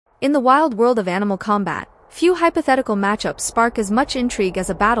In the wild world of animal combat, few hypothetical matchups spark as much intrigue as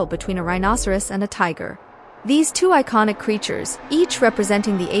a battle between a rhinoceros and a tiger. These two iconic creatures, each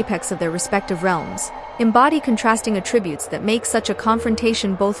representing the apex of their respective realms, embody contrasting attributes that make such a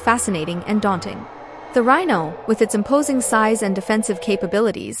confrontation both fascinating and daunting. The rhino, with its imposing size and defensive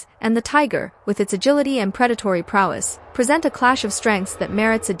capabilities, and the tiger, with its agility and predatory prowess, present a clash of strengths that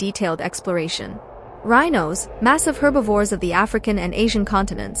merits a detailed exploration. Rhinos, massive herbivores of the African and Asian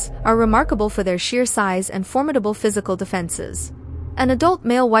continents, are remarkable for their sheer size and formidable physical defenses. An adult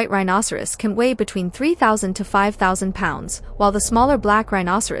male white rhinoceros can weigh between 3,000 to 5,000 pounds, while the smaller black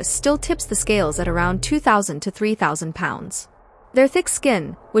rhinoceros still tips the scales at around 2,000 to 3,000 pounds. Their thick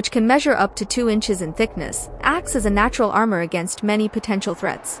skin, which can measure up to 2 inches in thickness, acts as a natural armor against many potential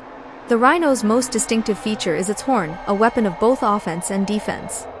threats. The rhino's most distinctive feature is its horn, a weapon of both offense and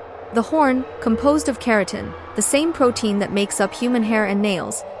defense. The horn, composed of keratin, the same protein that makes up human hair and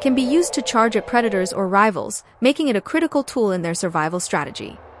nails, can be used to charge at predators or rivals, making it a critical tool in their survival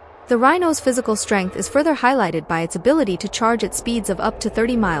strategy. The rhino's physical strength is further highlighted by its ability to charge at speeds of up to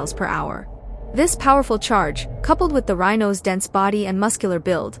 30 miles per hour. This powerful charge, coupled with the rhino's dense body and muscular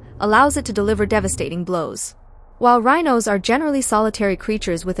build, allows it to deliver devastating blows. While rhinos are generally solitary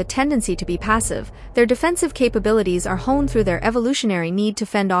creatures with a tendency to be passive, their defensive capabilities are honed through their evolutionary need to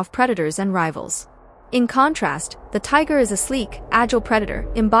fend off predators and rivals. In contrast, the tiger is a sleek, agile predator,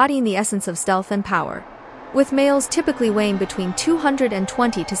 embodying the essence of stealth and power. With males typically weighing between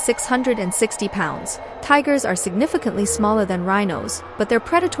 220 to 660 pounds, tigers are significantly smaller than rhinos, but their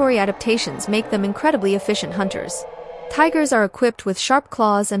predatory adaptations make them incredibly efficient hunters. Tigers are equipped with sharp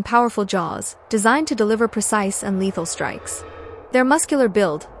claws and powerful jaws, designed to deliver precise and lethal strikes. Their muscular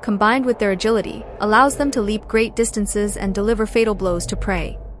build, combined with their agility, allows them to leap great distances and deliver fatal blows to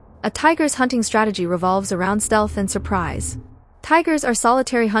prey. A tiger's hunting strategy revolves around stealth and surprise. Tigers are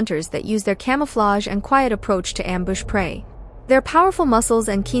solitary hunters that use their camouflage and quiet approach to ambush prey. Their powerful muscles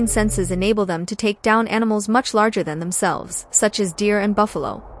and keen senses enable them to take down animals much larger than themselves, such as deer and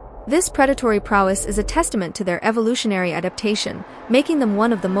buffalo. This predatory prowess is a testament to their evolutionary adaptation, making them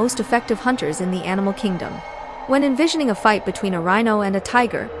one of the most effective hunters in the animal kingdom. When envisioning a fight between a rhino and a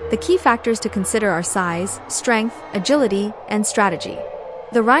tiger, the key factors to consider are size, strength, agility, and strategy.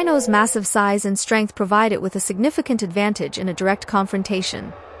 The rhino's massive size and strength provide it with a significant advantage in a direct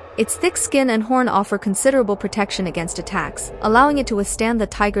confrontation. Its thick skin and horn offer considerable protection against attacks, allowing it to withstand the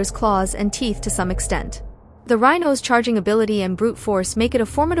tiger's claws and teeth to some extent. The rhino's charging ability and brute force make it a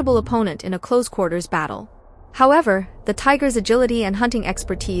formidable opponent in a close-quarters battle. However, the tiger's agility and hunting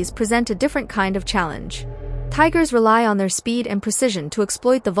expertise present a different kind of challenge. Tigers rely on their speed and precision to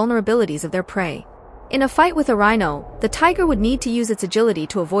exploit the vulnerabilities of their prey. In a fight with a rhino, the tiger would need to use its agility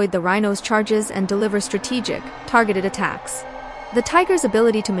to avoid the rhino's charges and deliver strategic, targeted attacks. The tiger's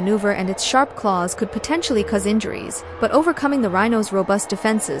ability to maneuver and its sharp claws could potentially cause injuries, but overcoming the rhino's robust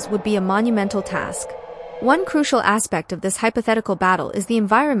defenses would be a monumental task. One crucial aspect of this hypothetical battle is the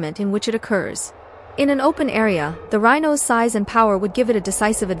environment in which it occurs. In an open area, the rhino's size and power would give it a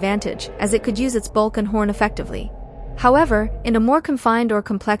decisive advantage, as it could use its bulk and horn effectively. However, in a more confined or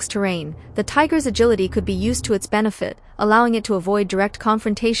complex terrain, the tiger's agility could be used to its benefit, allowing it to avoid direct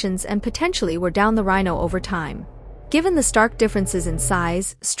confrontations and potentially wear down the rhino over time. Given the stark differences in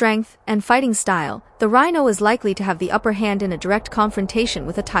size, strength, and fighting style, the rhino is likely to have the upper hand in a direct confrontation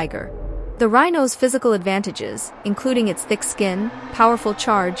with a tiger. The rhino's physical advantages, including its thick skin, powerful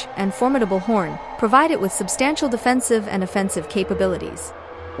charge, and formidable horn, provide it with substantial defensive and offensive capabilities.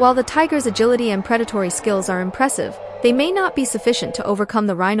 While the tiger's agility and predatory skills are impressive, they may not be sufficient to overcome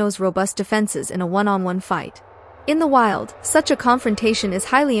the rhino's robust defenses in a one-on-one fight. In the wild, such a confrontation is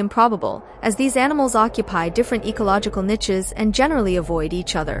highly improbable, as these animals occupy different ecological niches and generally avoid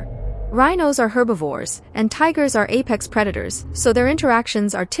each other. Rhinos are herbivores, and tigers are apex predators, so their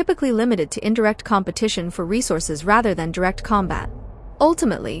interactions are typically limited to indirect competition for resources rather than direct combat.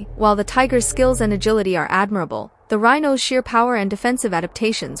 Ultimately, while the tiger's skills and agility are admirable, the rhino's sheer power and defensive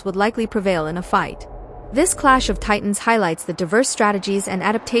adaptations would likely prevail in a fight. This clash of titans highlights the diverse strategies and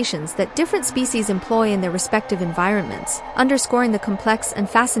adaptations that different species employ in their respective environments, underscoring the complex and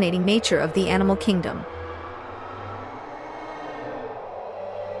fascinating nature of the animal kingdom.